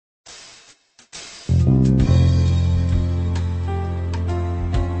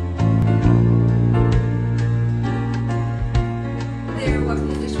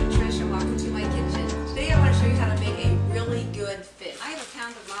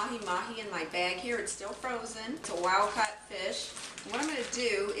mahi-mahi in my bag here. It's still frozen. It's a wild-caught fish. What I'm going to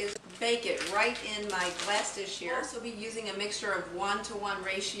do is bake it right in my glass dish here. I'll also be using a mixture of 1-to-1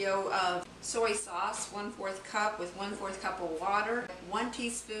 ratio of soy sauce, 1/4 cup with 1/4 cup of water. 1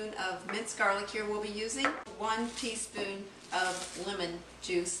 teaspoon of minced garlic here we'll be using. 1 teaspoon of lemon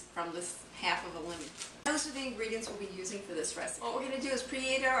juice from this half of a lemon. Those are the ingredients we'll be using for this recipe. What we're going to do is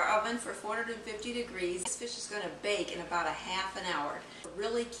preheat our oven for 450 degrees. This fish is going to bake in about a half an hour.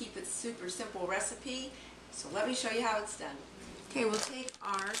 Really keep it super simple recipe. So let me show you how it's done. Okay, we'll take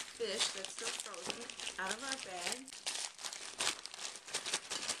our fish that's still frozen out of our bag.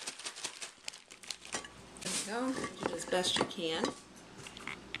 There you go. Do it as best you can.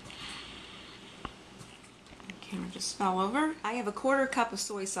 The camera just fell over. I have a 1/4 cup of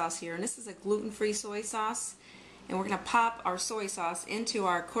soy sauce here, and this is a gluten-free soy sauce. And we're going to pop our soy sauce into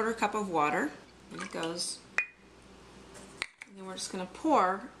our 1/4 cup of water. And it goes. And then we're just going to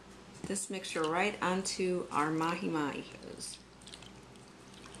pour this mixture right onto our mahi-mahi.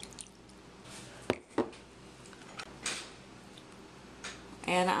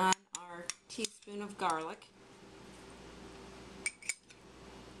 Add on our teaspoon of garlic.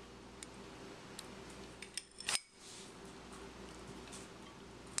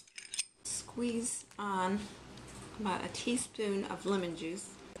 Squeeze on about a teaspoon of lemon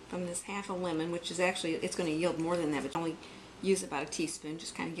juice from this half a lemon, which is actually, it's going to yield more than that, but only use about a teaspoon.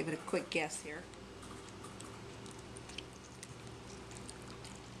 Just kind of give it a quick guess here.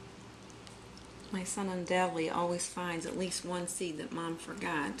 My son undoubtedly always finds at least one seed that Mom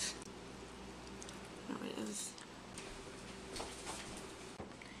forgot. There it is.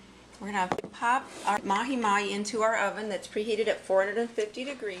 We're going to pop our mahi-mahi into our oven that's preheated at 450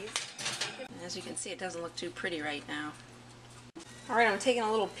 degrees. And as you can see, it doesn't look too pretty right now. Alright, I'm taking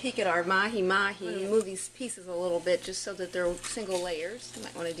a little peek at our mahi-mahi. I'm going to move these pieces a little bit just so that they're single layers. You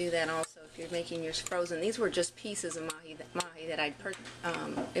might want to do that also if you're making yours frozen. These were just pieces of mahi that I'd purchased.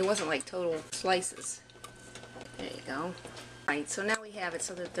 It wasn't like total slices. There you go. Alright, so now we have it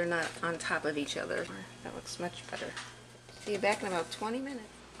so that they're not on top of each other. That looks much better. See you back in about 20 minutes.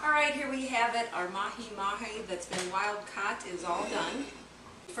 Alright, here we have it. Our mahi-mahi that's been wild caught is all done.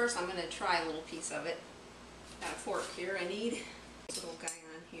 First I'm going to try a little piece of it. Got a fork here. I need this little guy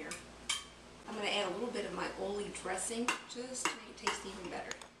on here. I'm going to add a little bit of my Aioli dressing just to make it taste even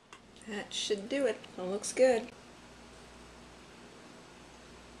better. That should do it. It looks good.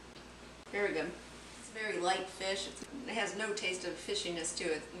 Very good. It's a very light fish. It has no taste of fishiness to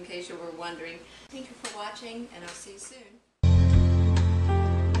it, in case you were wondering. Thank you for watching, and I'll see you soon.